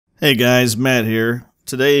Hey guys, Matt here.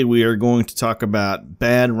 Today we are going to talk about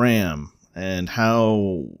bad RAM and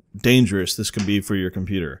how dangerous this can be for your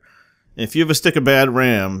computer. If you have a stick of bad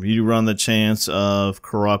RAM, you run the chance of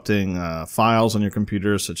corrupting files on your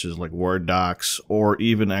computer, such as like Word docs or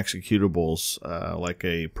even executables like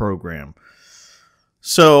a program.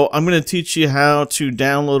 So I'm going to teach you how to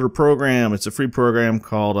download a program. It's a free program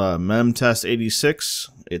called Mem Test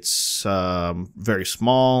 86. It's very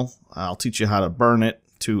small. I'll teach you how to burn it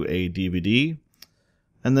to a DVD,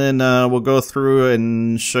 and then we'll go through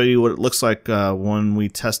and show you what it looks like when we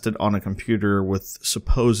test it on a computer with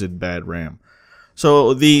supposed bad RAM.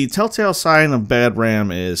 So the telltale sign of bad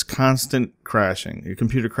RAM is constant crashing. Your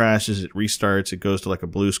computer crashes, it restarts, it goes to like a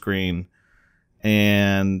blue screen,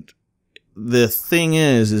 and the thing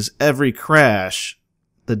is every crash,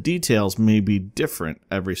 the details may be different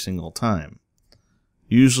every single time.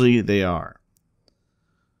 Usually they are.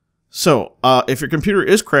 So, if your computer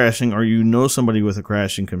is crashing or you know somebody with a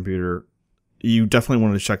crashing computer, you definitely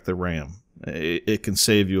want to check the RAM. It can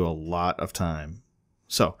save you a lot of time.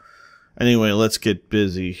 So, anyway, let's get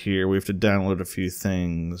busy here. We have to download a few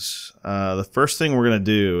things. The first thing we're going to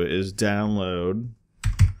do is download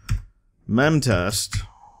Mem Test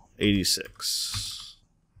 86.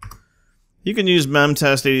 You can use Mem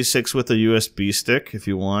Test 86 with a USB stick if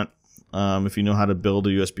you want, if you know how to build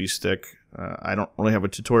a USB stick. I don't really have a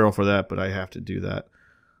tutorial for that, but I have to do that.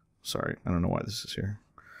 Sorry, I don't know why this is here.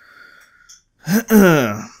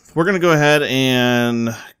 We're going to go ahead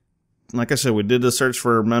and, like I said, we did the search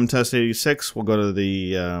for Mem Test 86. We'll go to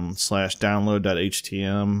the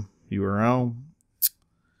 /download.htm URL.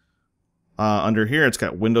 Under here, it's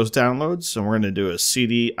got Windows downloads, so we're going to do a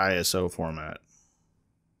CD ISO format.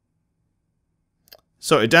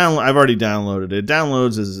 So I've already downloaded it. It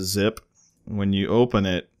downloads as a zip. When you open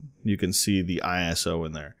it, you can see the ISO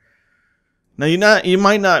in there. Now you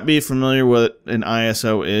might not be familiar with what an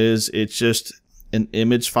ISO is. It's just an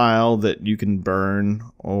image file that you can burn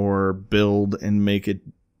or build and make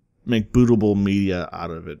bootable media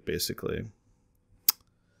out of it, basically.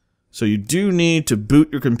 So you do need to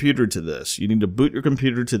boot your computer to this. You need to boot your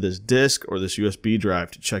computer to this disk or this USB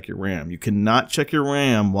drive to check your RAM. You cannot check your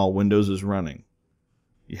RAM while Windows is running.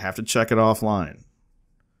 You have to check it offline.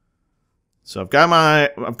 So I've got my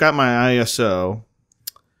ISO.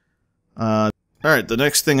 All right, the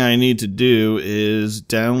next thing I need to do is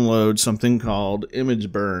download something called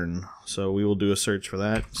image burn. So we will do a search for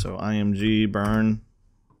that. So img burn.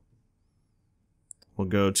 We'll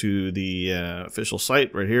go to the official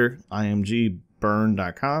site right here,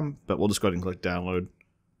 imgburn.com, but we'll just go ahead and click download.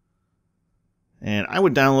 And I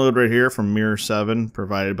would download right here from Mirror 7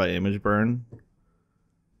 provided by Image Burn.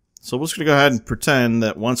 So we're just going to go ahead and pretend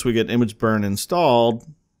that once we get Image Burn installed,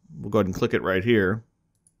 we'll go ahead and click it right here.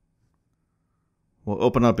 We'll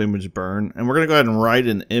open up Image Burn, and we're going to go ahead and write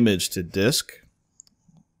an image to disk.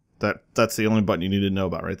 That's the only button you need to know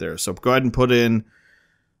about right there. So go ahead and put in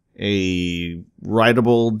a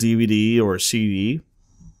writable DVD or CD,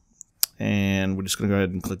 and we're just going to go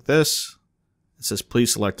ahead and click this. It says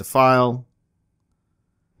please select a file,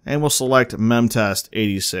 and we'll select memtest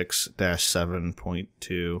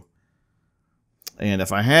 86-7.2. And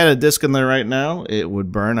if I had a disk in there right now, it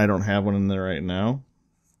would burn. I don't have one in there right now.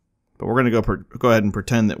 But we're going to go ahead and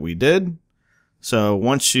pretend that we did. So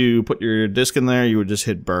once you put your disk in there, you would just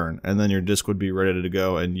hit burn. And then your disk would be ready to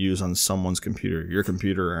go and use on someone's computer, your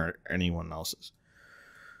computer or anyone else's.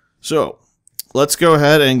 So let's go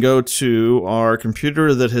ahead and go to our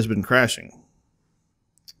computer that has been crashing.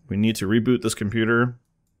 We need to reboot this computer.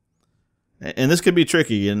 And this could be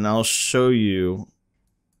tricky, and I'll show you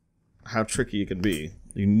how tricky it can be.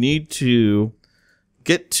 You need to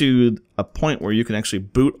get to a point where you can actually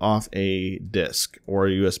boot off a disk or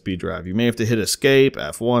a USB drive. You may have to hit escape,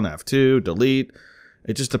 F1, F2, delete.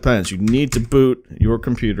 It just depends. You need to boot your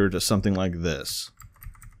computer to something like this.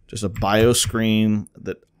 Just a BIOS screen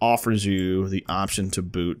that offers you the option to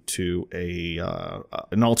boot to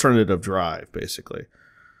an alternative drive, basically.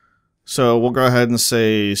 So we'll go ahead and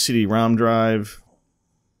say CD-ROM drive.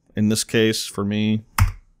 In this case, for me,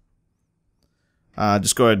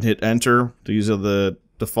 just go ahead and hit enter. These are the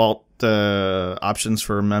default options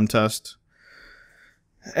for Mem Test.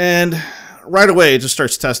 And right away, it just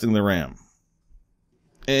starts testing the RAM.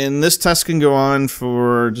 And this test can go on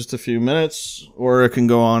for just a few minutes, or it can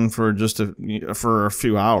go on for for a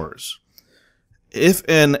few hours. If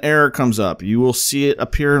an error comes up, you will see it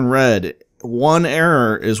appear in red. One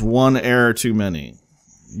error is one error too many.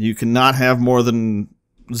 You cannot have more than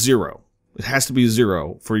 0. It has to be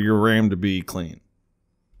 0 for your RAM to be clean.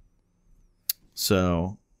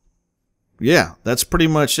 So, yeah, that's pretty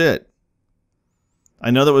much it. I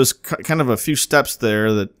know there was kind of a few steps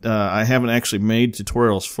there that I haven't actually made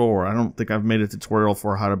tutorials for. I don't think I've made a tutorial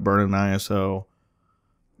for how to burn an ISO.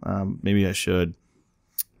 Maybe I should.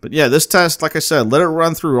 But yeah, this test, like I said, let it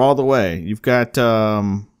run through all the way. You've got,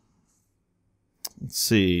 let's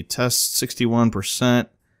see, test 61%,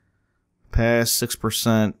 pass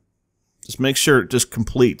 6%. Just make sure it just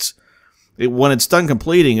completes. When it's done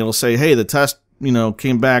completing, it'll say, hey, the test,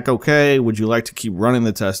 came back okay. Would you like to keep running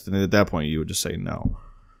the test? And at that point, you would just say no.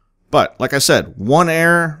 But like I said, one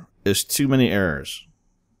error is too many errors.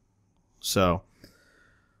 So,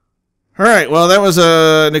 all right. Well, that was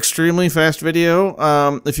an extremely fast video.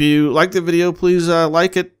 If you like the video, please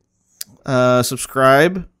like it,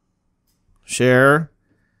 subscribe, share.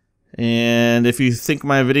 And if you think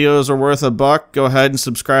my videos are worth $1, go ahead and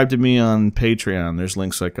subscribe to me on Patreon. There's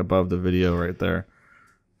links like above the video right there.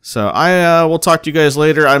 So I will talk to you guys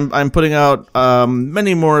later. I'm putting out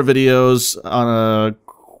many more videos on a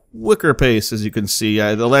quicker pace, as you can see.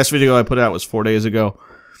 The last video I put out was 4 days ago.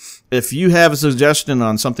 If you have a suggestion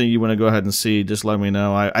on something you want to go ahead and see, just let me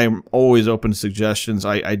know. I'm always open to suggestions.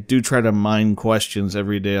 I do try to mine questions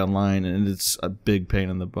every day online, and it's a big pain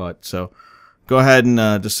in the butt. So go ahead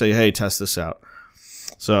and just say, hey, test this out.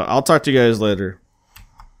 So I'll talk to you guys later.